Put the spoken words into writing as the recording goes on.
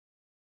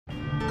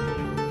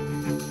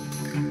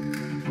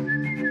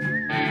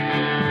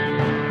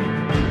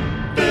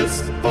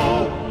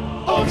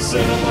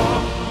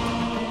cinema.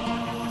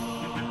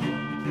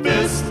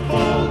 Fistful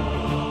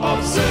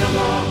of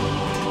cinema.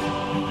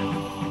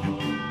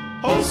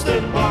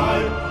 Hosted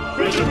by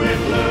Richard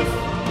Wycliffe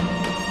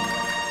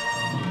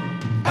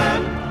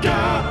and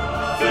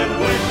Gavin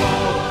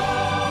Winkle.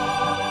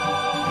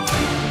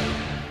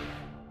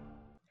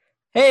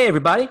 Hey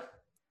everybody,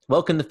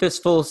 welcome to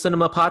Fistful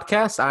Cinema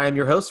Podcast. I am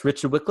your host,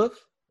 Richard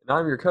Wycliffe. And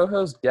I'm your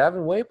co-host,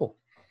 Gavin Wapel.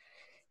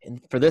 And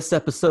for this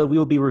episode, we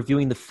will be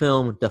reviewing the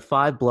film Da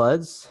 5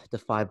 Bloods. Da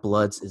 5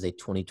 Bloods is a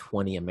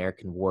 2020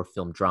 American war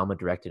film drama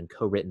directed and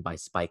co-written by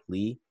Spike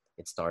Lee.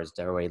 It stars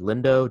Delroy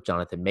Lindo,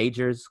 Jonathan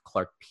Majors,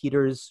 Clark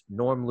Peters,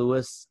 Norm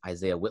Lewis,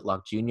 Isaiah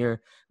Whitlock Jr.,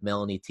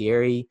 Melanie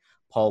Thierry,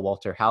 Paul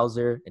Walter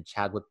Hauser, and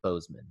Chadwick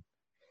Boseman.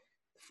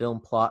 The film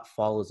plot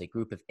follows a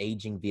group of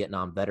aging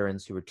Vietnam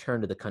veterans who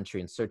return to the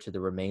country in search of the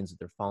remains of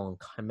their fallen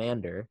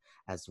commander,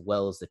 as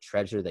well as the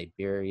treasure they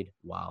buried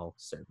while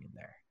serving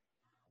there.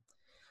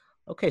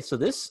 Okay, so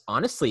this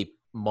honestly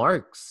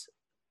marks,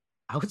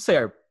 I would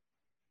say,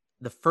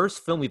 the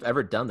first film we've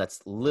ever done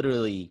that's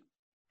literally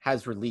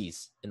has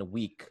released in a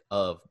week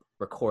of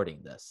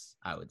recording this,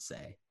 I would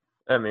say.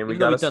 I mean, we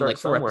got to start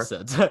somewhere. 4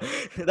 episodes.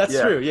 That's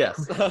true,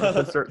 yes.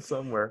 Let's start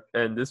somewhere.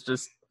 And this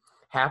just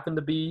happened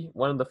to be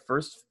one of the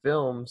first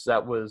films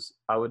that was,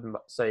 I would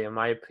say, in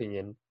my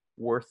opinion,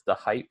 worth the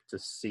hype to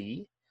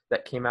see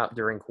that came out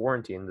during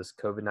quarantine, this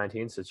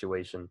COVID-19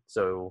 situation.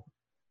 So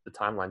the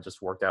timeline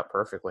just worked out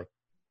perfectly.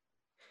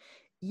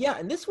 Yeah,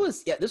 and this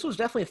was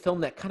definitely a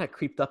film that kind of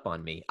creeped up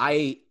on me.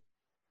 I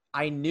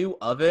knew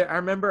of it. I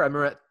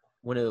remember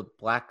when a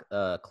Black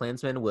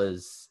Klansman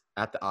was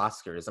at the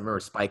Oscars. I remember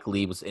Spike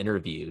Lee was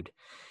interviewed,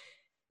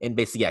 and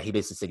he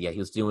basically said, he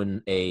was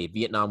doing a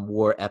Vietnam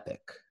War epic.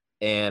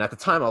 And at the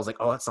time, I was like,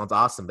 oh, that sounds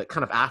awesome. But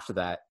kind of after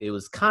that, it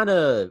was kind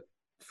of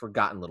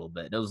forgotten a little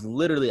bit. And it was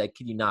literally, I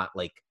kid you not,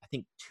 I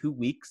think 2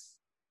 weeks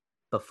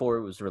before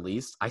it was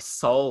released, I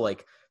saw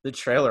the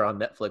trailer on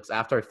Netflix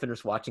after I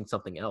finished watching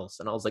something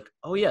else. And I was like,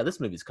 oh yeah, this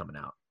movie's coming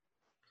out.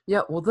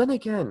 Yeah, well then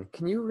again,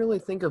 can you really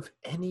think of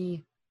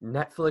any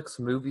Netflix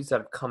movies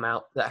that have come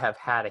out that have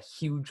had a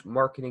huge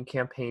marketing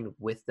campaign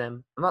with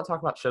them? I'm not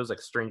talking about shows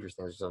like Stranger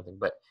Things or something,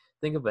 but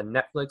think of a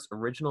Netflix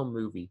original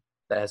movie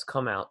that has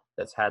come out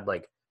that's had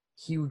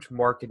huge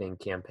marketing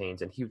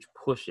campaigns and huge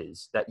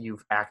pushes that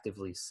you've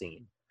actively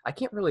seen. I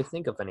can't really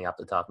think of any off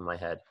the top of my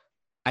head.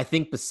 I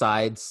think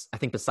besides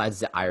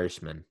The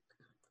Irishman.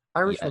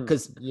 Irishman,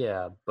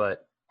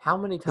 but how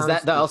many times?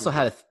 That also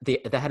had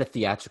a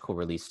theatrical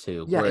release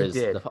too. Yeah, it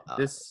did.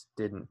 This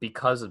didn't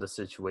because of the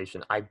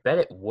situation. I bet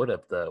it would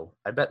have though.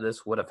 I bet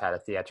this would have had a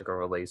theatrical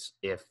release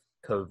if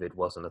COVID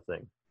wasn't a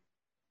thing.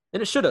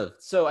 And it should have.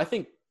 So I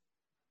think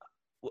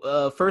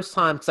first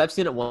time, because I've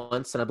seen it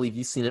once, and I believe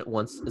you've seen it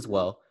once as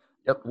well.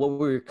 Yep. What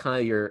were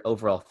kind of your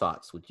overall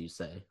thoughts? Would you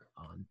say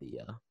on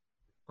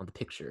the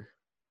picture?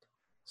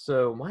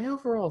 So my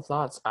overall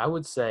thoughts, I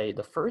would say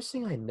the first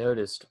thing I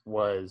noticed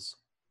was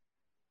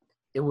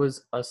it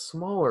was a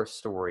smaller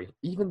story,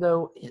 even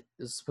though it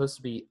is supposed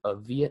to be a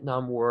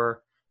Vietnam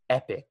War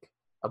epic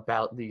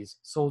about these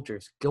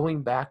soldiers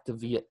going back to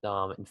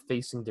Vietnam and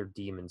facing their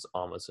demons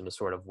almost in a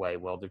sort of way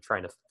while they're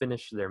trying to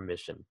finish their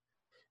mission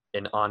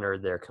and honor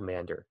their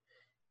commander.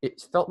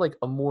 It felt like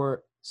a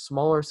more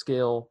smaller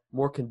scale,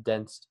 more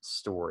condensed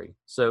story.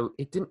 So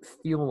it didn't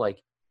feel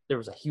like there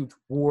was a huge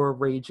war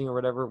raging or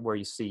whatever, where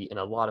you see in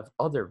a lot of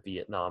other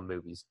Vietnam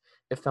movies.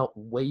 It felt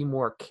way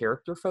more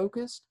character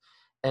focused.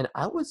 And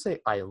I would say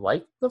I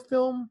liked the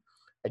film.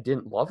 I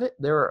didn't love it.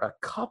 There are a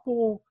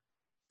couple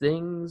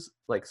things,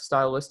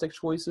 stylistic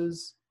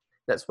choices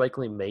that Spike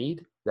Lee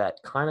made that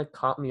kind of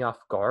caught me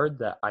off guard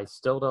that I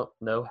still don't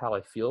know how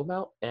I feel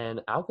about.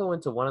 And I'll go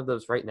into one of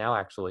those right now,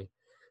 actually.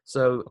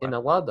 So in a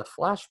lot of the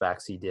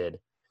flashbacks he did,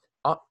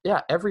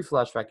 every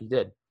flashback he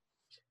did,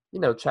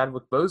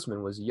 Chadwick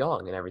Boseman was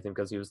young and everything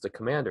because he was the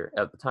commander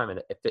at the time and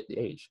it fit the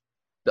age.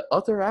 The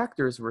other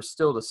actors were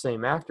still the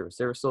same actors.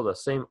 They were still the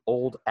same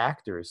old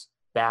actors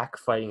back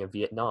fighting in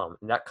Vietnam.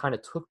 And that kind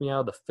of took me out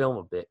of the film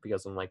a bit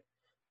because I'm like,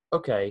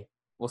 okay,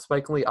 well,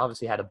 Spike Lee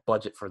obviously had a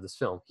budget for this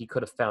film. He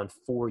could have found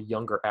 4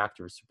 younger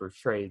actors to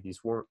portray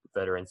these war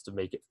veterans to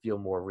make it feel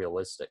more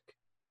realistic.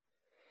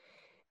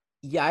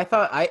 Yeah, I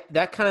thought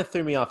that kind of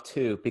threw me off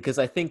too, because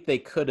I think they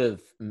could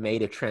have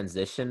made a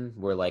transition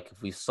where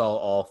if we saw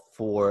all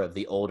 4 of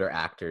the older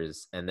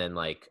actors and then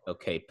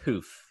okay,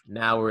 poof,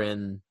 now we're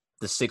in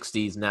the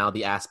 60s, now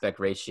the aspect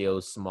ratio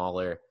is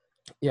smaller.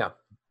 Yeah,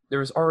 there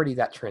was already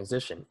that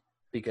transition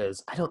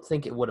because I don't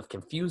think it would have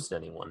confused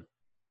anyone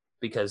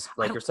because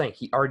you're saying,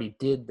 he already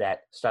did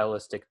that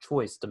stylistic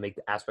choice to make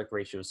the aspect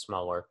ratio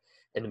smaller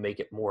and to make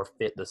it more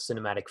fit the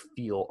cinematic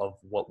feel of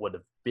what would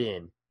have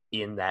been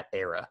in that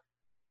era.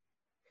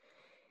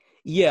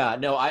 Yeah,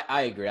 no,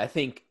 I agree. I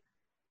think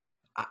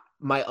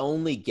my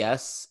only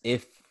guess,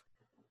 if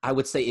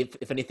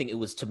anything, it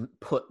was to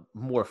put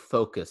more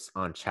focus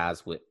on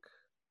Chadwick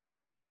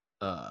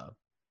Boseman,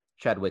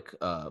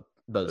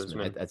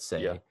 I'd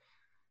say. Yeah.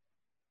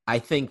 I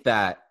think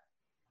that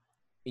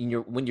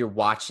when you're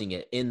watching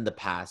it in the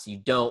past, you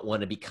don't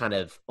want to be kind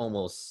of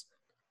almost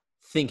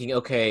thinking,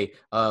 okay,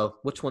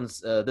 which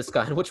one's this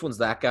guy and which one's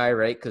that guy,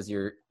 right? Because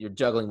you're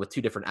juggling with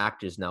two different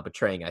actors now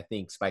portraying. I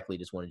think Spike Lee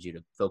just wanted you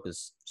to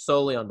focus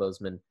solely on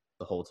Boseman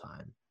the whole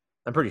time.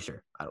 I'm pretty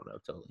sure. I don't know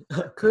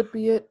totally. Could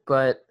be it,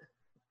 but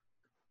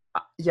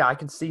yeah, I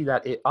can see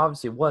that it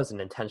obviously was an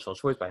intentional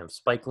choice by him.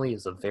 Spike Lee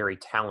is a very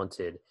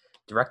talented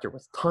director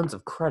with tons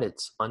of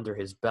credits under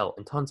his belt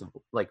and tons of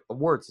like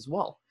awards as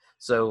well.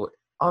 So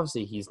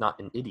obviously he's not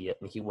an idiot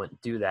and he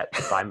wouldn't do that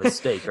by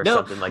mistake or No,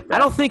 something like that. I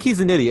don't think he's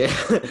an idiot.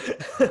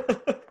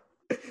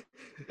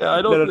 Yeah,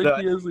 I don't think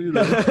he is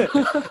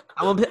either.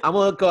 I'm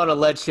gonna go on a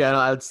ledge here.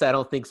 I would say I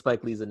don't think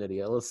Spike Lee's an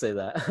idiot. Let's say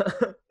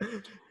that.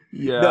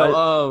 Yeah,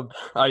 No,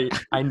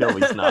 I know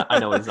he's not. I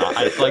know he's not.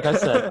 Like I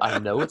said, I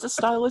know it's a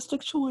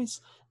stylistic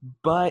choice,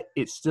 but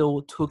it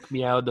still took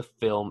me out of the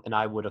film, and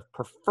I would have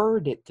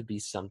preferred it to be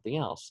something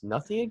else.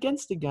 Nothing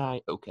against the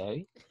guy,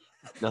 okay?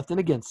 Nothing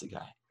against the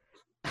guy.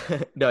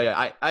 no,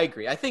 yeah, I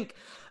agree. I think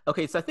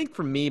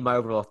for me, my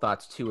overall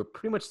thoughts too are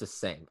pretty much the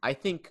same. I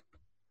think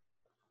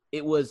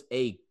it was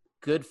a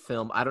good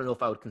film. I don't know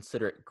if I would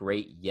consider it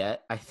great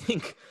yet. I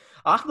think,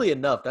 oddly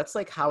enough, that's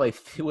like how I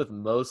feel with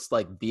most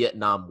like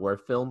Vietnam War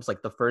films.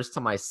 Like the first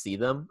time I see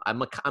them,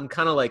 I'm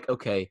kind of like,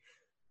 okay,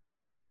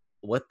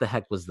 what the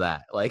heck was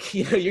that? Like,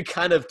 you're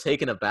kind of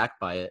taken aback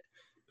by it.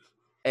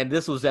 And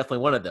this was definitely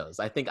one of those.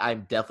 I think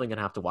I'm definitely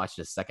gonna have to watch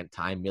it a second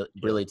time,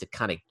 really, to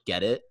kind of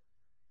get it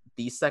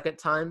the second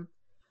time.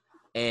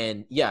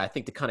 And yeah, I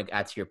think to kind of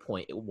add to your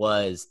point, it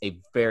was a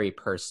very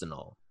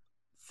personal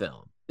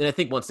film. And I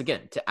think once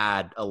again, to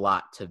add a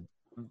lot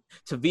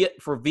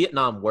for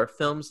Vietnam War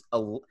films,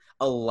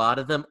 a lot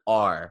of them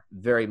are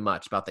very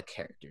much about the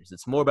characters.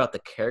 It's more about the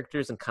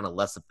characters and kind of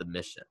less of the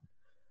mission,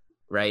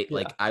 right? Yeah.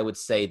 Like I would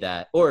say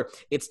that, or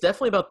it's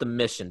definitely about the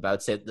mission, but I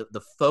would say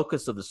the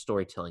focus of the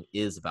storytelling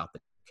is about the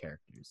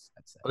characters,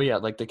 I'd say. Oh yeah,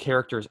 like the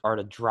characters are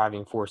the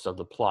driving force of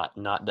the plot,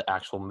 not the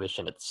actual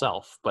mission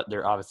itself. But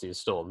there obviously is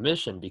still a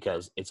mission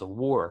because it's a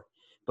war.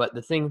 But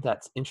the thing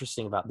that's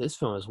interesting about this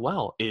film as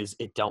well is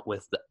it dealt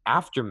with the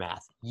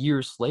aftermath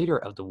years later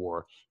of the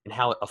war and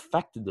how it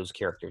affected those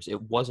characters. It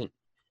wasn't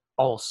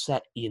all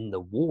set in the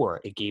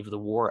war. It gave the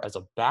war as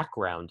a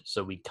background,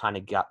 so we kind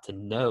of got to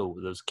know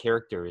those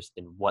characters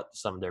and what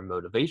some of their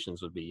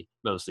motivations would be.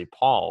 Mostly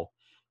Paul,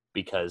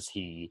 because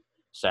he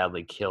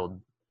sadly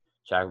killed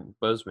Chadwick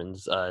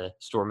Boseman's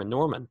Stormin'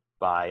 Norman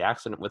by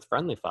accident with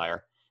friendly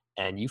fire.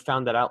 And you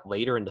found that out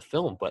later in the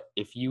film. But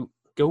if you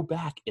go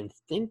back and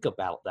think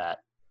about that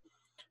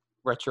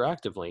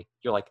retroactively,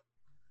 you're like,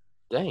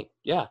 dang,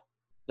 yeah,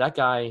 that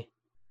guy,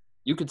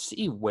 you could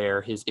see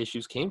where his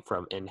issues came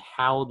from and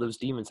how those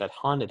demons had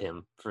haunted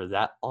him for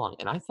that long.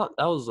 And I thought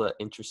that was an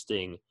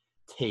interesting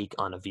take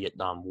on a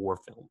Vietnam War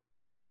film.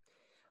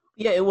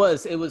 Yeah, it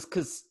was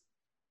because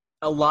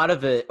a lot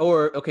of it,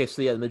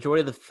 the majority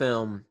of the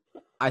film,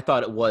 I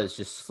thought it was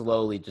just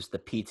slowly just the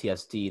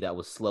PTSD that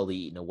was slowly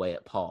eating away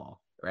at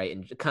Paul, right?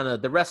 And kind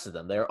of the rest of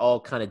them, they're all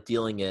kind of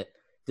dealing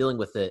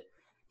with it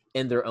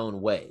in their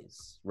own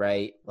ways,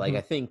 right? Like,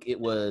 I think it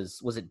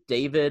was it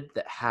David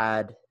that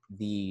had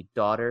the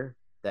daughter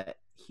that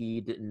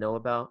he didn't know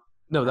about?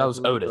 No, that was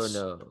Otis.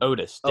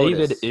 Otis.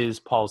 David is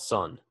Paul's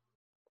son.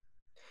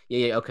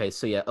 Yeah, okay.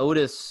 So yeah,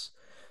 Otis.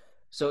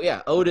 So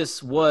yeah,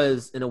 Otis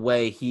was, in a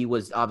way, he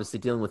was obviously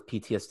dealing with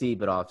PTSD,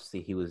 but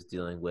obviously he was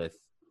dealing with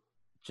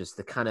just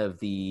the kind of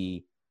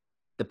the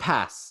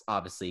past,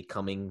 obviously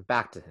coming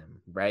back to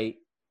him, right?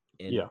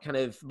 And Yeah. kind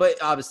of, but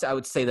obviously I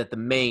would say that the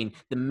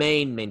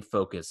main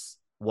focus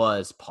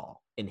was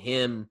Paul and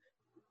him,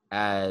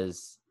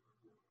 as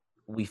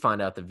we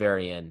find out at the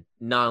very end,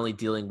 not only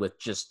dealing with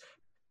just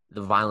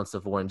the violence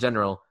of war in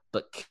general,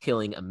 but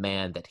killing a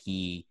man that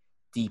he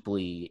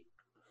deeply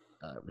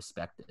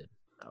respected,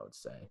 I would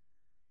say.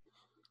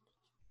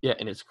 Yeah,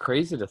 and it's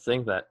crazy to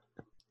think that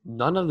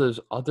none of those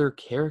other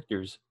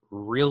characters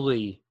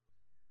really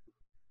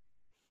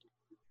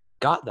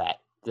got that.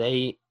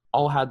 They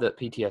all had that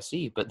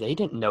PTSD, but they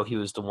didn't know he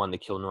was the one to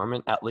kill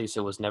Norman. At least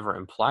it was never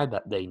implied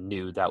that they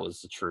knew that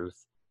was the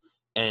truth.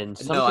 And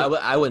No,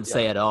 I wouldn't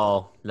say at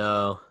all.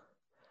 No,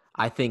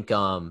 I think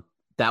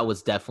that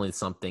was definitely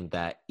something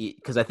that,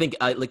 because I think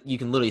like you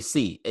can literally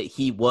see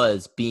he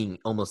was being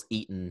almost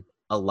eaten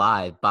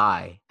alive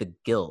by the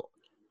guilt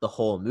the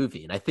whole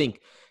movie, and I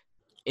think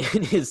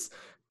in his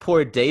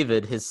poor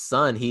David, his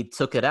son, he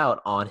took it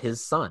out on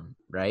his son,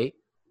 right?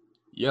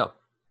 Yeah.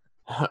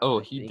 Oh,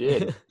 he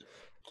did.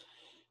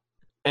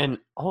 And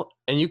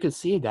you could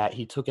see that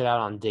he took it out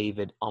on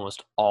David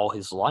almost all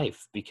his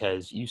life,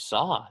 because you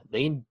saw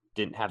they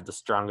didn't have the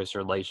strongest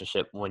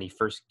relationship when he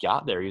first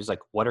got there. He was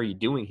like, "What are you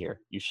doing here?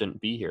 You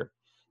shouldn't be here,"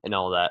 and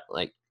all that.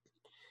 Like,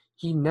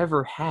 he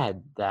never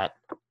had that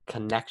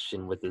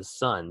connection with his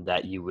son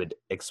that you would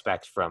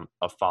expect from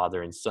a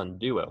father and son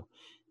duo.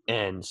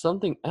 And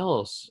something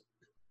else,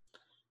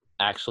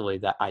 actually,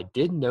 that I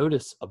did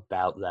notice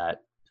about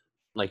that,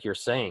 like you're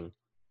saying,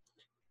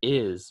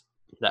 is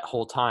that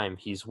whole time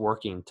he's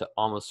working to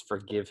almost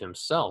forgive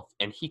himself,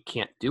 and he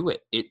can't do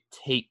it. It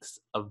takes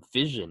a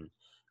vision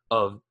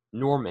of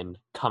Norman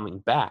coming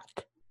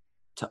back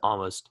to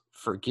almost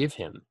forgive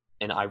him.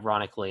 And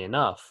ironically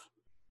enough,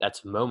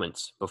 that's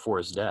moments before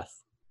his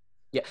death.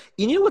 Yeah.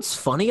 You know what's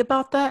funny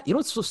about that? You know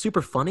what's so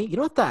super funny? You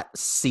know what that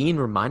scene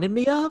reminded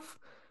me of?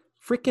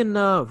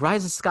 Freaking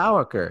Rise of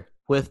Skywalker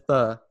with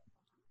Kylo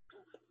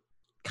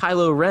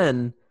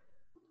Ren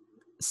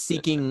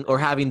seeking or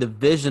having the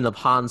vision of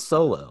Han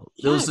Solo.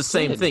 It Yeah, was the it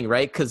same did. thing,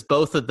 right? Because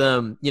both of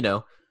them,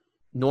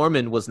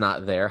 Norman was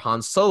not there.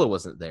 Han Solo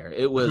wasn't there.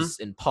 It was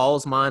in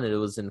Paul's mind and it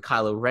was in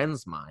Kylo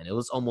Ren's mind. It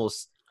was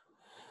almost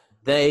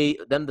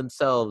them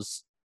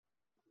themselves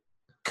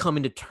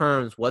coming to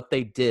terms what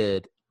they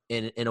did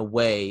in a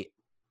way,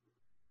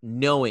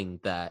 knowing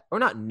that, or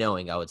not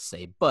knowing, I would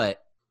say,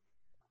 but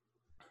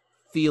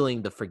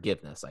feeling the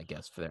forgiveness, I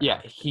guess, for their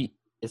Yeah, action.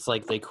 it's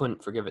like they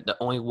couldn't forgive it. The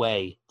only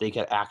way they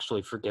could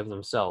actually forgive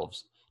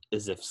themselves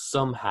is if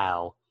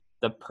somehow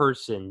the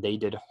person they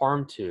did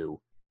harm to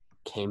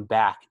came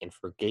back and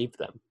forgave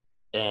them.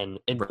 And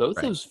in both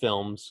Right. those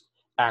films,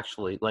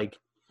 actually, like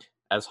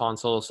as Han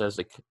Solo says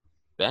to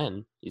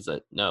Ben, he's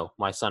like, "No,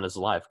 my son is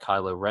alive.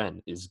 Kylo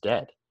Ren is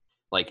dead."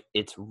 Like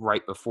it's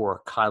right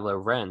before Kylo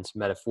Ren's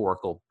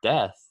metaphorical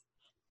death,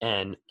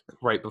 and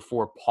right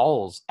before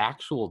Paul's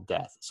actual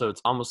death. So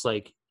it's almost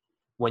like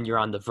when you're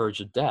on the verge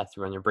of death,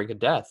 you're on your brink of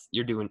death,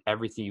 you're doing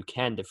everything you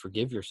can to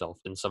forgive yourself,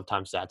 and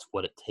sometimes that's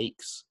what it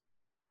takes.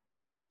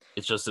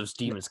 It's just those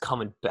demons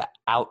coming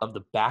out of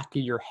the back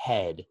of your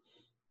head,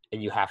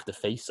 and you have to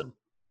face them,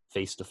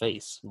 face to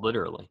face,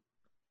 literally.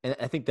 And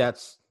I think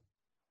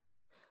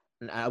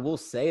and I will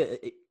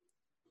say,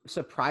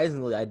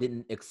 surprisingly, I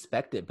didn't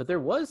expect it, but there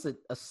was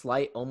a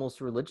slight,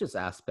 almost religious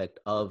aspect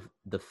of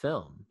the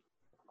film.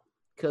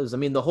 Because, I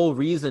mean, the whole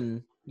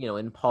reason,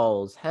 in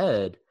Paul's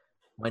head,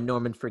 why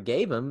Norman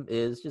forgave him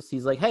is just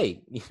he's like,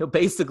 hey,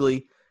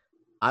 basically,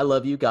 I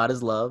love you. God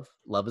is love.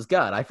 Love is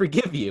God. I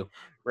forgive you.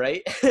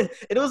 Right. And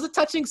it was a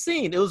touching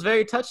scene. It was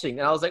very touching.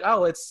 And I was like,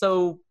 oh, it's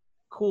so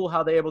cool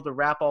how they're able to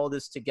wrap all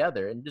this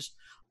together and just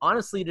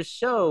honestly to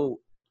show.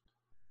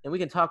 And we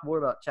can talk more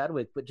about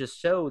Chadwick, but just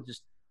show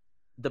just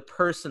the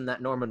person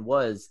that Norman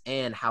was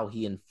and how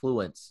he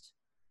influenced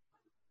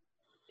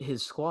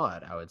his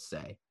squad, I would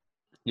say.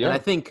 And I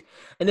think,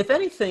 and if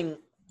anything,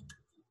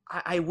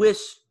 I wish,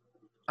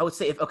 I would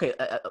say,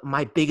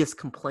 my biggest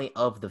complaint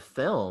of the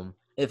film,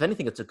 if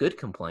anything, it's a good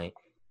complaint,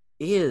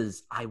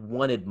 is I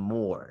wanted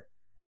more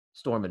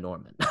Storm and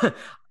Norman.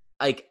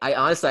 Like, I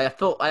honestly,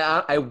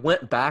 I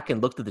went back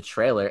and looked at the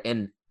trailer,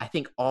 and I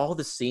think all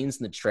the scenes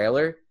in the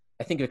trailer,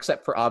 I think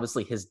except for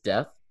obviously his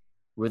death,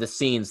 were the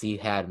scenes he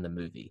had in the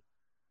movie.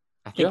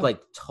 I think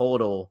like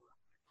total,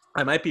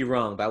 I might be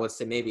wrong, but I would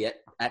say maybe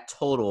at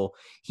total,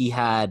 he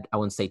had, I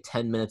wouldn't say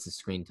 10 minutes of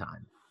screen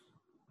time.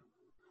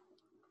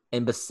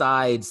 And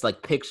besides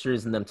like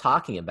pictures and them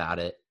talking about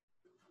it,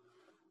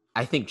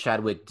 I think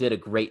Chadwick did a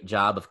great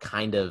job of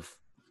kind of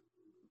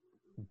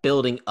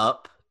building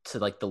up to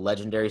like the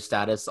legendary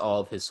status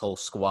all of his whole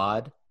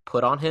squad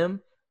put on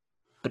him.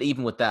 But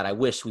even with that, I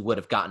wish we would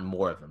have gotten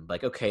more of him.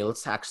 Like, okay,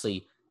 let's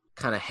actually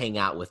kind of hang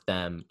out with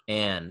them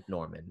and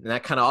Norman. And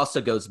that kind of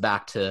also goes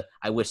back to,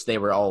 I wish they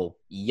were all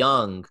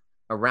young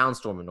around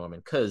Storm and Norman,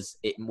 because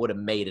it would have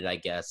made it, I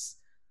guess.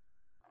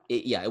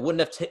 It wouldn't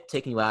have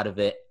taken you out of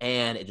it,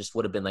 and it just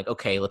would have been like,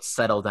 okay, let's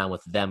settle down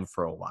with them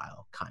for a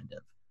while, kind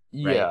of.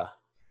 Yeah. Right?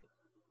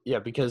 Yeah,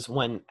 because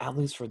when, at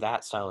least for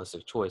that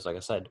stylistic choice, like I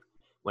said,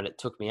 when it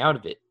took me out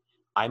of it,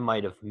 I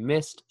might have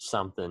missed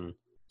something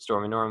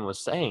Stormy Norman was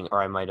saying,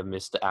 or I might have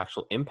missed the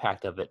actual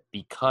impact of it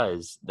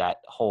because that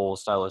whole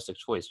stylistic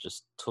choice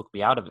just took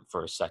me out of it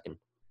for a second.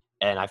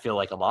 And I feel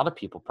like a lot of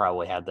people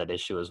probably had that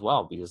issue as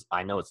well, because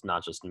I know it's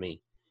not just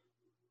me.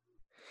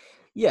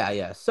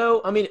 Yeah.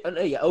 So, I mean,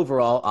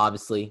 overall,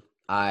 obviously,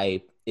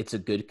 it's a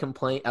good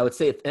complaint. I would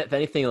say, if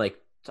anything, like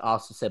to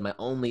also say, my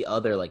only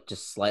other like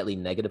just slightly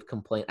negative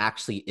complaint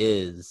actually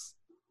is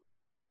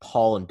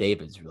Paul and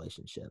David's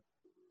relationship.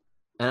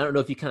 And I don't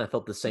know if you kind of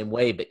felt the same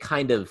way, but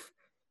kind of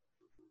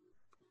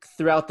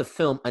throughout the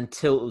film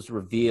until it was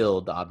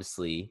revealed,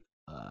 obviously,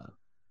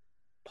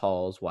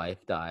 Paul's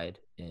wife died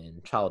in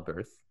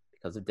childbirth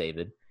because of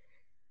David.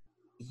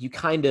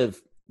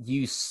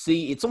 You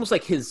see, it's almost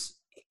like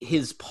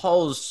his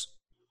Paul's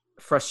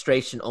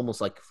frustration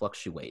almost like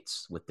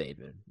fluctuates with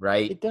David,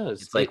 right? It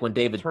does. It's like It when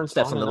David turns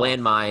steps on on the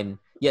and off. landmine.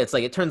 Yeah, it's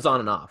like it turns on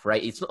and off,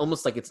 right? It's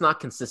almost like it's not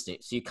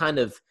consistent. So you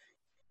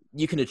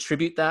can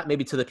attribute that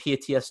maybe to the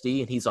PTSD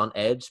and he's on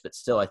edge, but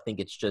still I think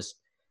it's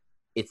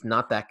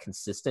not that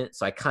consistent.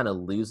 So I kind of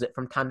lose it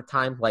from time to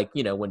time. Like,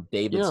 when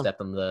David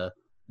stepped on the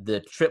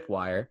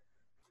tripwire,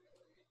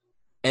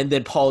 and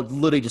then Paul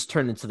literally just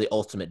turned into the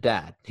ultimate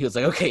dad. He was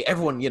like, okay,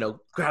 everyone,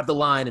 grab the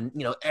line,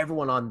 and,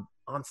 everyone on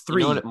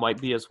three. You know what it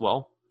might be as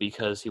well?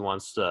 Because he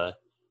wants to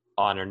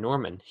honor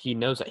Norman. He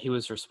knows that he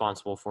was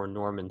responsible for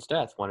Norman's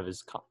death, one of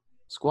his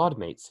squad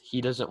mates.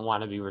 He doesn't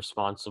want to be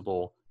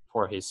responsible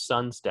for his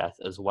son's death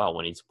as well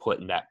when he's put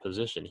in that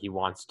position. He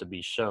wants to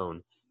be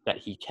shown that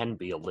he can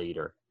be a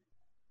leader.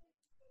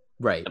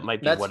 Right. That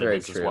might be That's what it very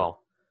is true. as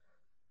well.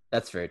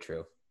 That's very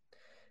true.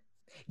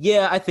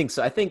 Yeah, I think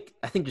so. I think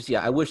just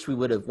I wish we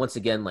would have once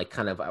again like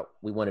kind of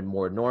we wanted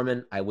more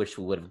Norman. I wish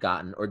we would have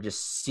gotten or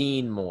just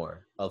seen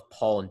more of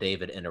Paul and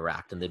David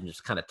interact and then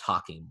just kind of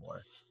talking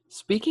more.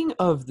 Speaking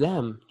of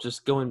them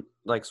just going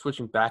like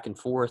switching back and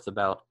forth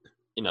about,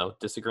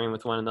 disagreeing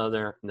with one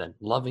another and then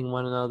loving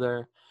one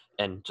another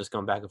and just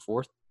going back and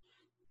forth,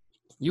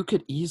 you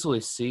could easily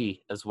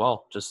see as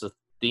well just a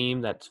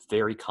theme that's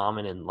very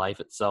common in life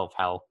itself,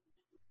 how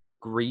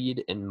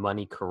greed and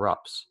money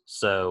corrupts.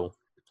 So,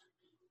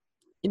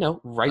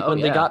 right Oh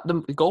when they yeah. got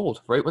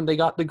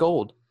the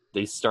gold,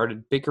 they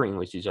started bickering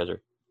with each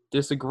other,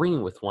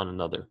 disagreeing with one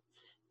another.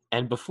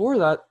 And before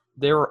that,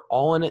 they were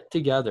all in it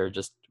together,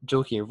 just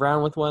joking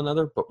around with one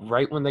another. But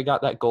right when they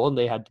got that gold,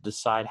 they had to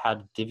decide how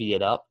to divvy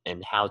it up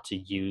and how to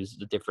use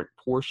the different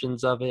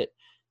portions of it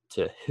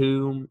to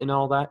whom and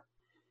all that.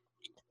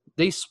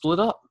 They split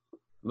up.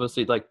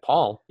 Mostly like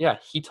Paul. Yeah,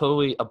 he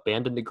totally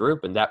abandoned the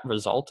group, and that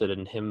resulted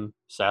in him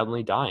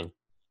sadly dying.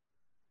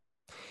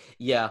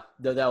 Yeah,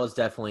 that was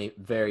definitely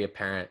very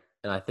apparent.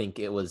 And I think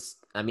it was,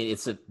 I mean,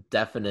 it's a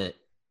definite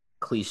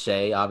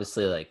cliche.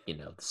 Obviously, like,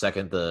 the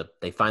second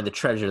they find the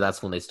treasure,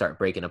 that's when they start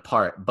breaking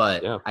apart.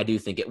 But Yeah. I do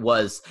think it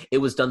was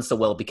done so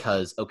well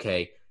because,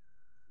 okay,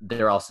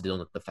 they're also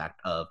dealing with the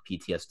fact of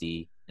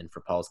PTSD and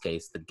for Paul's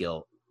case, the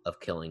guilt of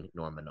killing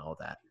Norman and all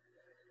that.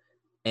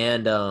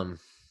 And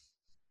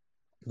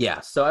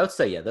yeah, so I would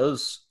say, yeah,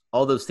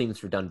 all those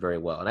themes were done very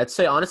well. And I'd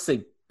say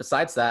honestly,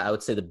 besides that, I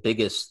would say the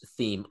biggest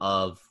theme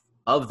of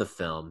the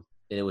film,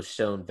 and it was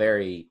shown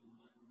very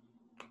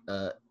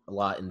a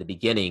lot in the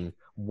beginning,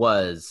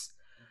 was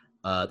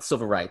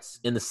civil rights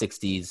in the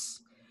 60s,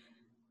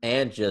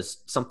 and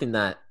just something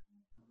that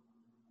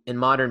in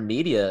modern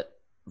media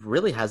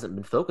really hasn't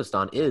been focused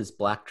on is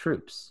Black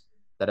troops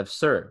that have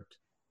served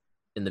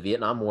in the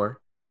Vietnam War,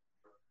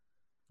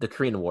 the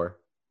Korean War,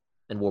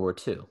 and World War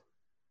II,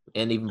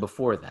 and even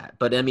before that.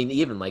 But I mean,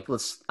 even like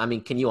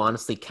can you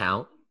honestly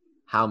count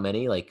how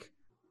many? Like,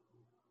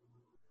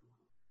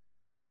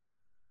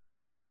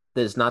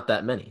 there's not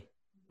that many.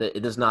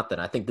 There's not that.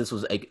 I think this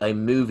was a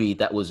movie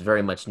that was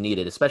very much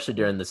needed, especially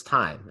during this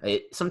time.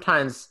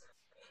 Sometimes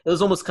it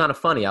was almost kind of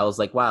funny. I was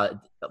like, wow,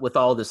 with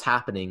all this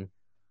happening,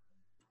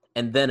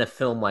 and then a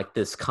film like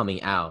this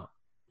coming out,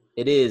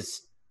 it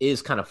is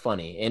kind of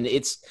funny. And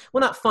it's,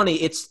 well, not funny.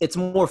 It's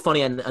more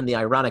funny in the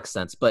ironic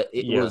sense, but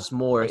it Yeah, was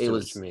more. I see It what you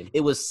was mean.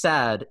 it was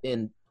sad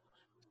and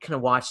kind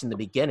of watching the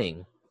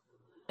beginning,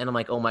 and I'm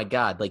like, oh my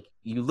god, like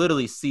you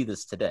literally see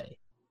this today.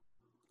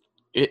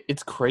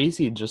 It's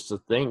crazy just to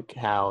think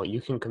how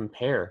you can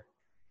compare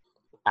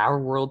our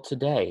world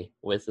today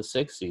with the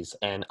 60s.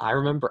 And I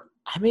remember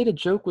I made a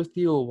joke with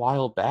you a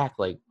while back,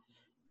 like,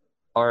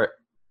 are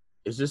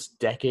is this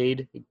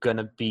decade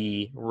gonna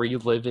be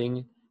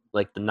reliving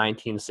like the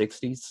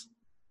 1960s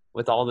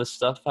with all this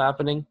stuff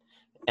happening?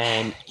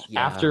 And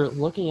Yeah. after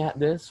looking at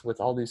this with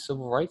all these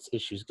civil rights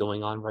issues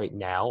going on right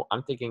now,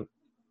 I'm thinking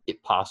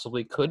it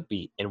possibly could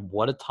be. And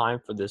what a time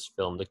for this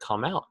film to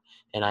come out.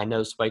 And I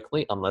know Spike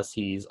Lee, unless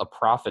he's a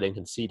prophet and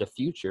can see the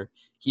future,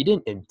 he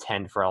didn't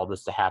intend for all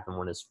this to happen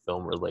when his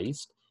film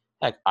released.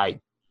 Heck,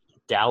 I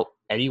doubt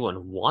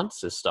anyone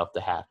wants this stuff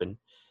to happen,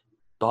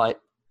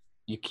 but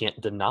you can't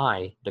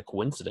deny the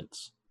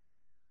coincidence.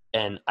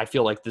 And I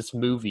feel like this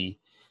movie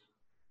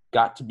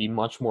got to be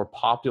much more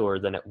popular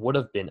than it would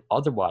have been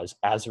otherwise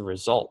as a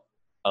result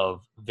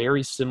of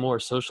very similar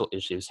social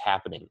issues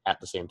happening at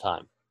the same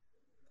time.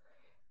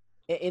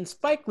 And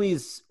Spike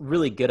Lee's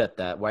really good at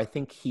that, where I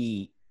think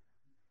he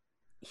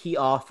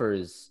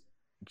offers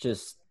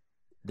just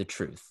the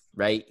truth,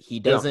 right? He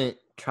Yeah. doesn't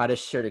try to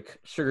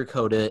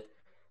sugarcoat it.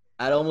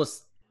 I'd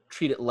almost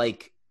treat it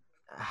like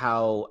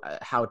how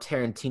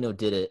Tarantino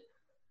did it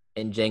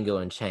in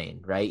Django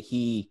Unchained, right?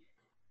 He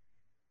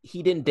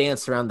didn't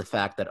dance around the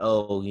fact that,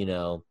 oh,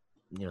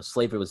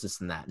 slavery was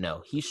this and that.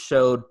 No, he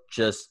showed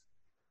just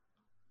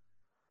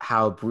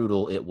how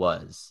brutal it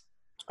was.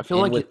 I feel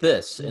And like with it,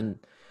 this, yeah. and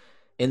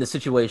in the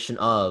situation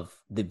of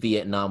the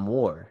Vietnam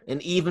War,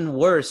 and even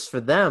worse for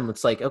them,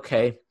 it's like,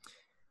 okay,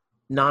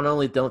 not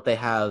only don't they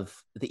have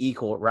the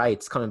equal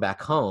rights coming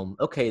back home,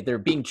 okay, they're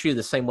being treated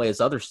the same way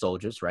as other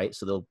soldiers, right?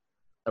 So they'll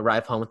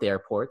arrive home at the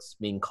airports,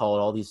 being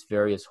called all these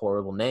various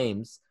horrible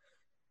names.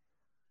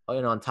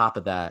 And on top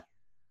of that,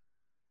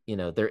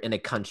 they're in a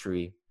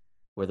country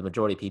where the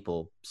majority of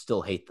people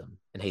still hate them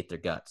and hate their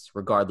guts,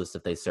 regardless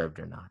if they served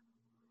or not.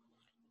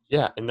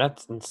 Yeah, and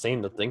that's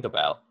insane to think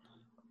about.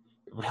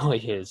 It really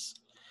is,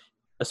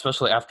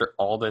 especially after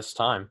all this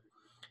time.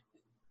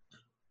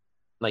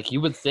 Like,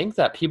 you would think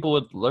that people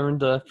would learn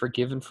to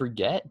forgive and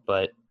forget,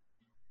 but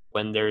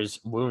when there's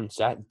wounds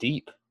that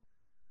deep,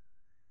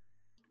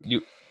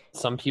 you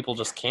some people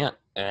just can't,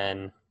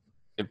 and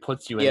it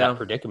puts you in that Yeah.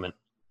 predicament.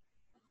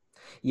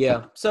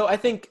 Yeah. So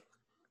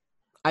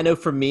I know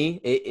for me,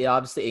 it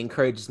obviously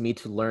encourages me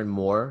to learn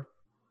more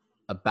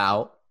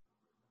about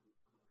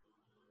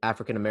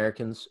African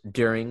Americans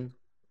during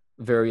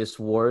various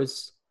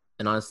wars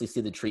and honestly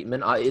see the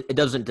treatment. It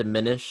doesn't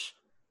diminish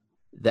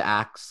the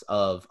acts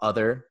of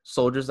other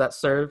soldiers that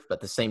serve, but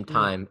at the same Yeah.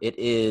 time, it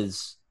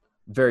is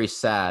very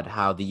sad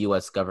how the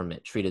U.S.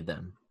 government treated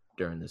them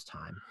during this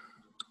time.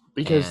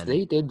 Because And-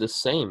 they did the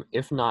same,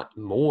 if not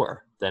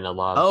more, than a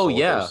lot of Oh, soldiers.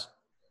 yeah.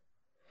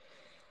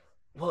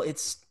 Well,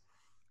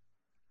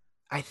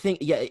 I think,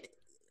 yeah,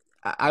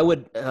 I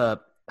would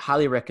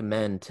highly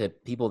recommend to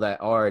people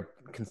that are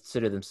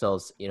consider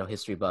themselves,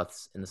 history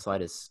buffs in the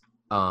slightest.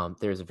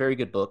 There's a very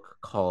good book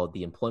called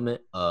The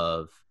Employment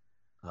of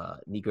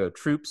Negro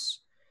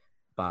Troops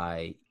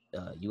by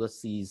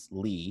Ulysses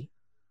Lee,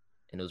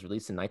 and it was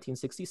released in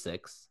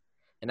 1966.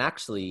 And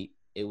actually,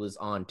 it was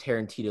on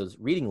Tarantino's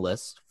reading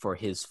list for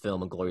his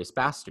film *Inglourious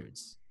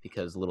Bastards*,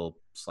 because a little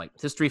slight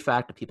history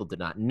fact that people did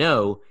not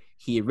know,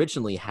 he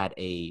originally had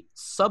a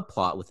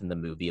subplot within the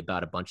movie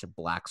about a bunch of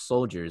black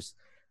soldiers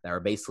that were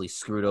basically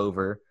screwed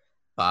over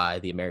by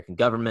the American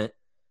government,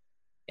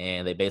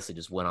 and they basically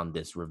just went on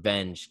this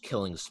revenge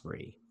killing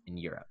spree in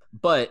Europe.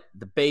 But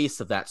the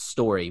base of that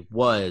story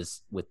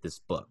was with this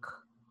book.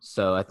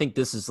 So I think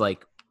this is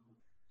like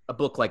a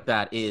book like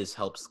that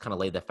helps kind of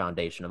lay the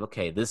foundation of,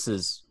 okay, this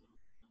is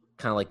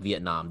kind of like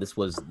Vietnam. This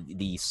was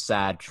the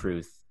sad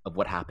truth of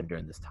what happened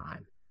during this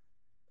time.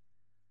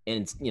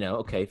 And it's,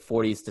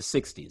 40s to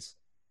 60s.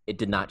 It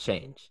did not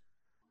change.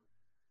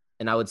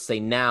 And I would say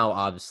now,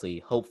 obviously,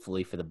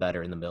 hopefully for the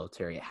better in the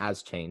military, it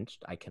has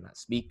changed. I cannot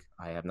speak.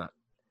 I have not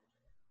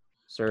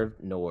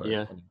served, nor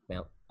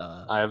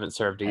I haven't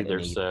served had either,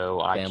 any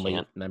so I family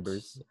can't.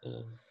 members.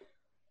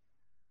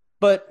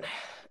 But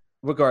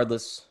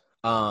regardless,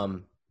 I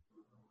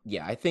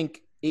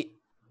think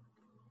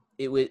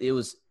it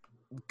was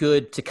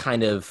good to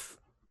kind of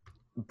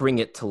bring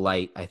it to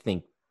light, I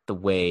think, the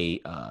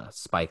way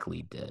Spike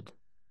Lee did.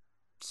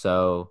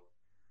 So,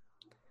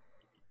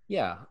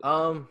 yeah.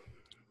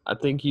 I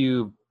think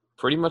you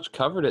pretty much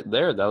covered it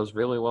there. That was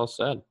really well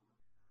said.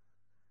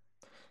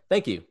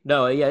 Thank you.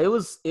 No, yeah, it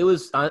was.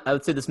 I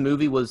would say this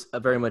movie was a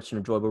very much an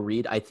enjoyable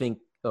read. I think,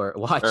 or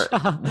watch.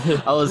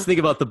 I was thinking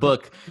about the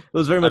book. It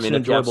was very much an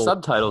if you have enjoyable.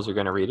 subtitles, you're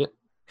going to read it.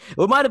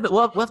 Well, it might have been.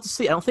 Well, we'll have to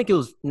see. I don't think it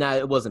was. Nah,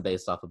 it wasn't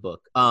based off a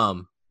book.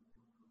 But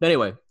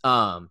anyway, it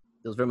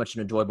was very much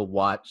an enjoyable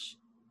watch.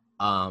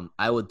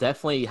 I would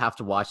definitely have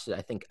to watch it,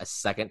 I think, a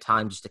second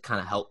time just to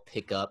kind of help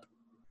pick up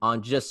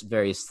on just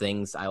various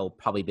things. I will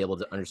probably be able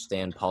to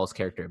understand Paul's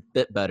character a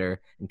bit better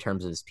in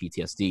terms of his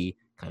PTSD,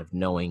 kind of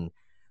knowing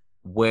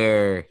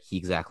where he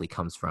exactly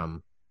comes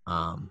from.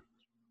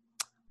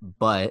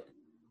 But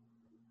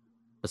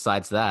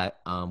besides that,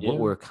 what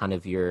were kind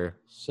of your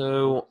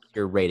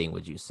rating,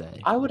 would you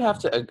say? I would have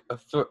to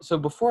so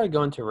before I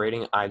go into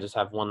rating, I just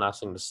have one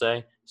last thing to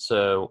say.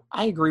 So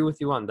I agree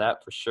with you on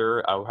that for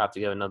sure. I will have to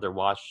get another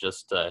watch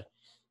just to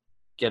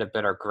get a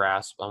better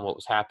grasp on what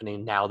was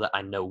happening. Now that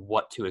I know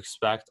what to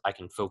expect, I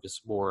can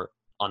focus more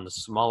on the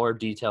smaller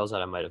details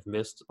that I might have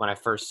missed when I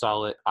first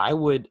saw it. I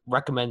would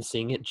recommend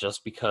seeing it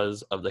just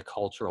because of the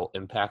cultural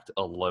impact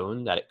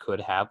alone that it could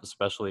have,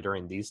 especially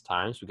during these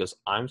times, because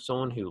I'm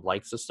someone who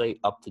likes to stay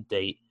up to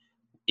date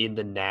in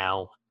the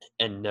now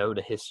and know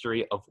the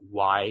history of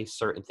why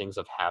certain things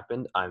have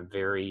happened. I'm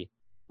very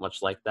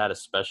much like that,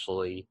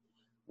 especially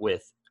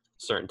with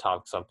certain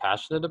topics I'm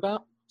passionate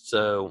about.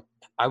 So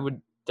I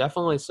would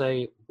definitely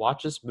say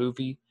watch this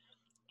movie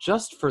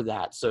just for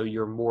that, so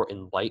you're more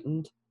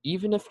enlightened.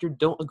 Even if you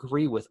don't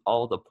agree with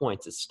all the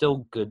points, it's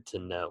still good to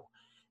know.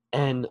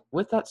 And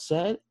with that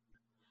said,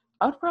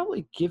 I would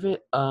probably give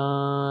it,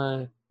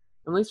 at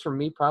least for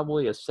me,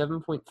 probably a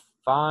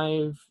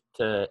 7.5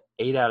 to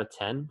 8 out of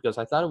 10, because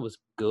I thought it was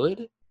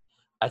good.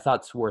 I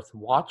thought it's worth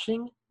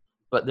watching,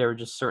 but there were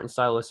just certain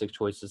stylistic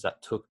choices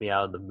that took me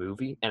out of the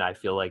movie, and I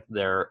feel like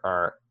there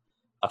are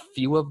a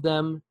few of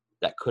them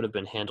that could have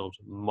been handled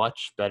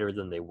much better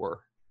than they were.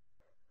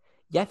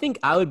 Yeah, I think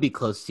I would be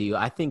close to you.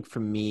 I think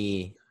for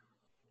me,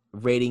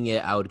 rating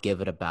it, I would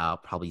give it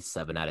about probably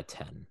 7 out of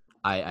 10.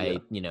 I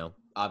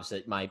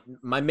obviously my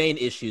main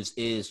issues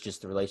is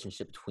just the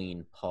relationship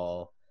between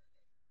Paul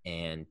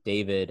and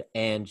David,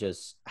 and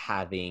just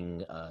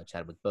having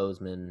Chadwick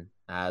Boseman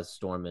as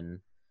Stormin,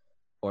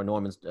 or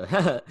Norman's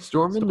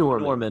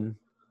Norman,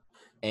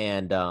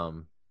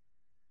 and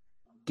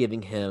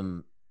giving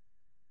him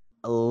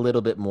a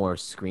little bit more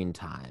screen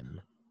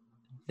time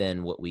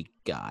than what we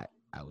got,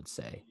 I would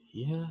say.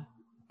 Yeah.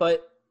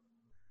 But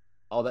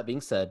all that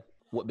being said,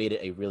 what made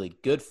it a really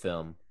good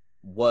film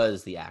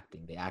was the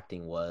acting. The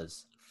acting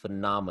was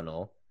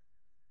phenomenal.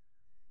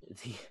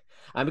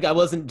 I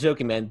wasn't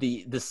joking, man.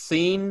 The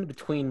scene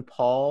between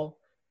Paul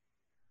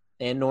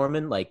and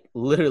Norman, like,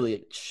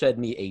 literally shed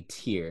me a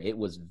tear. It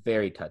was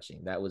very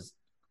touching. That was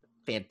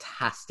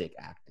fantastic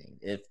acting.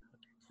 It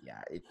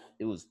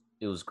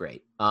was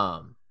great.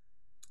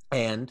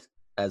 And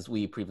as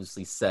we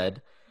previously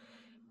said,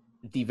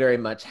 the very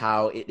much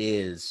how it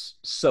is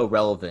so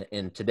relevant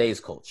in today's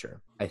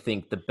culture. I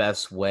think the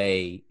best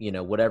way,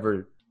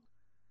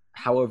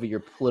 however your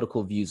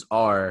political views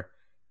are,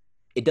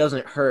 it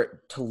doesn't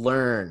hurt to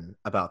learn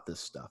about this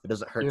stuff. It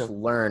doesn't hurt to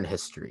learn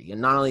history.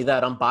 And not only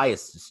that,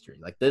 unbiased history.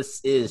 Like,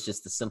 this is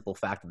just the simple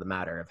fact of the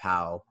matter of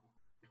how,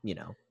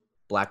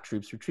 Black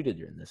troops were treated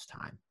during this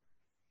time.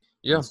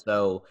 Yeah.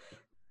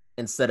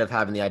 instead of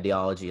having the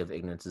ideology of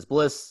ignorance is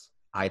bliss,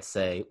 I'd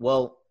say,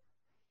 well,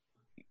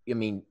 I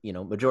mean,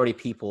 majority of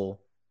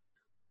people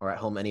are at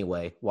home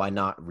anyway. Why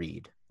not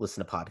read,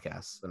 listen to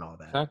podcasts and all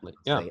that? Exactly.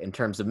 Yeah. In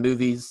terms of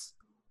movies,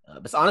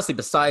 but honestly,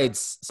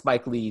 besides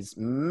Spike Lee's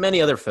many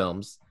other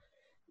films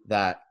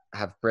that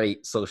have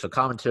great social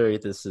commentary,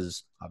 this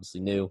is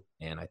obviously new,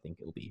 and I think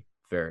it will be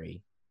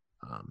very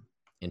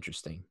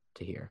interesting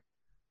to hear.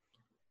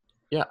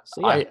 Yeah.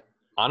 So, yeah. I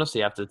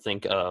honestly have to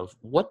think of,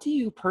 what do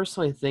you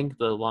personally think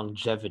the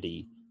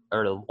longevity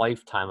or the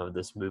lifetime of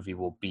this movie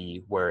will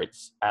be where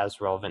it's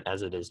as relevant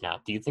as it is now?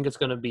 Do you think it's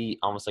going to be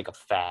almost like a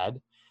fad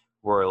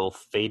where it'll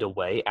fade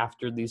away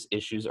after these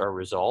issues are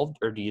resolved?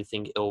 Or do you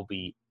think it'll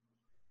be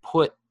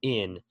put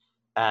in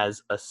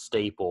as a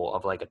staple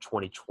of like a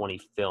 2020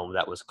 film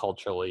that was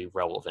culturally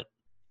relevant?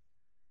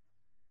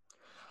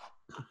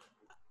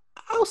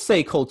 I'll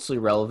say culturally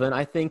relevant.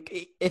 I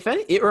think if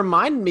any, it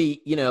reminded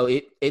me,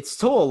 it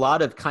stole a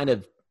lot of kind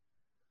of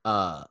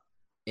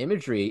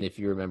imagery. If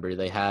you remember,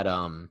 they had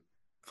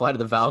Flight of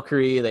the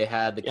Valkyrie. They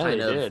had the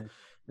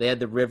they had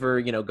the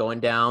river, going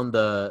down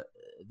the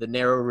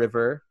narrow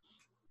river.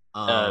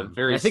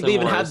 Very I think they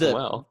even had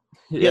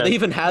they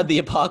even had the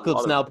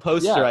Apocalypse Now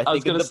poster. I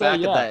think in the back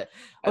of that.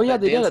 They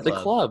did at the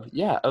club.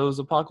 Yeah, it was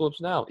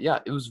Apocalypse Now. Yeah,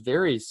 it was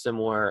very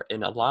similar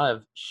in a lot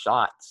of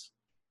shots,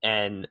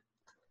 and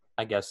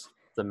I guess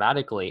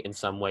thematically in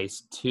some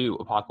ways to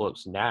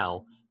Apocalypse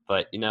Now.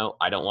 But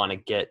I don't want to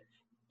get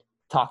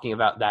talking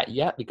about that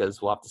yet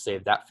because we'll have to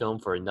save that film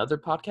for another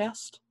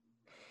podcast.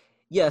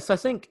 Yeah, so I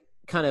think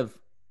kind of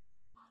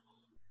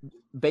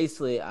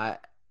basically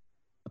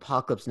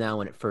Apocalypse Now,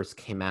 when it first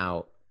came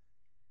out,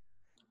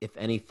 if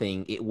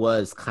anything, it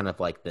was kind of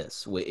like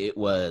this. It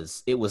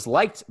was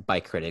liked by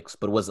critics,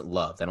 but it wasn't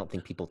loved. I don't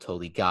think people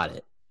totally got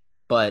it.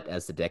 But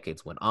as the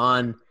decades went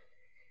on,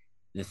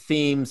 the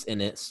themes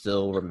in it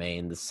still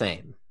remain the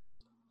same.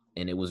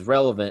 And it was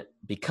relevant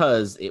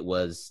because it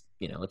was,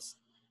 it's,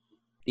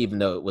 even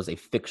though it was a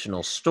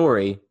fictional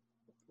story,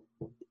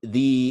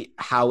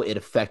 how it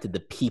affected the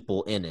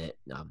people in it,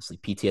 obviously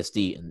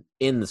PTSD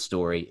in the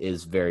story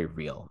is very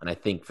real. And I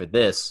think for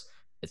this,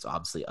 it's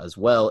obviously as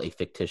well a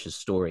fictitious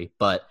story,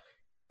 but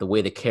the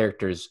way the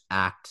characters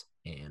act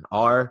and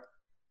are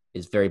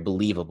is very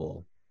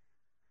believable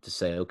to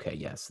say, okay,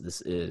 yes, this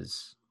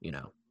is,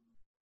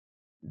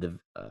 the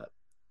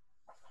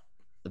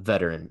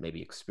veteran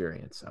maybe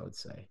experience, I would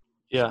say.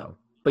 Yeah.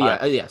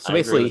 So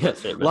basically,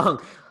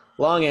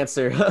 long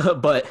answer,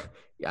 but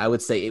I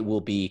would say it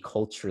will be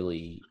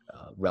culturally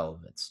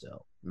relevant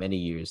still many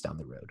years down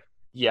the road.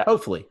 Yeah.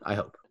 Hopefully, I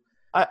hope.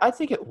 I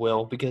think it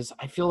will, because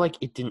I feel like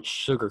it didn't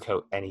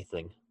sugarcoat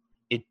anything.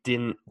 It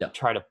didn't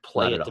try to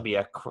play it to be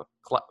a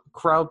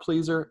crowd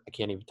pleaser. I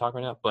can't even talk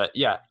right now. But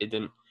yeah, it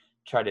didn't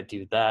try to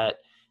do that.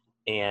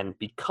 And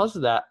because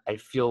of that, I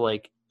feel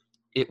like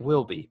it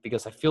will be.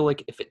 Because I feel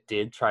like if it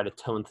did try to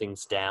tone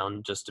things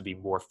down just to be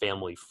more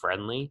family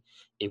friendly,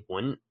 it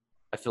wouldn't.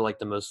 I feel like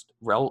the most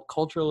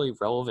culturally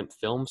relevant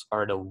films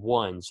are the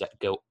ones that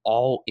go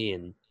all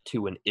in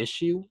to an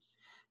issue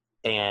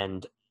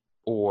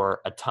or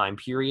a time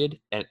period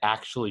and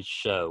actually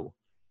show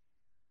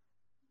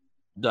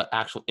the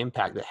actual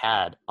impact it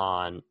had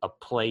on a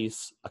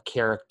place, a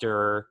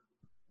character,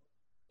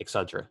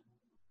 etc.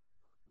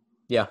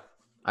 Yeah,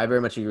 I very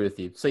much agree with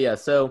you.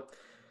 So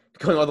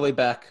going all the way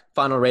back,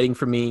 final rating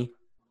for me,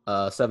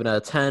 7 out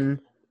of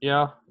 10.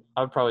 Yeah,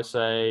 I would probably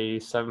say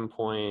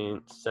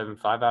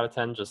 7.75 out of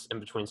 10, just in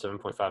between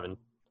 7.5 and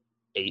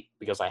 8,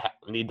 because I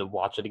need to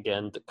watch it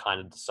again to kind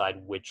of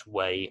decide which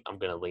way I'm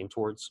going to lean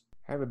towards.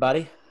 Hi,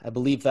 everybody. I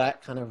believe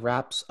that kind of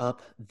wraps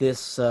up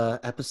this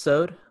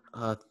episode.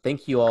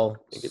 Thank you all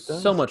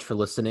so much for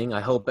listening.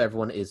 I hope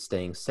everyone is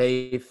staying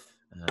safe,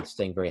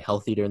 staying very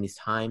healthy during these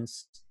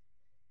times,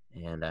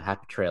 and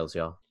happy trails,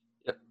 y'all.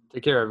 Yep.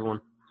 Take care,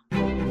 everyone.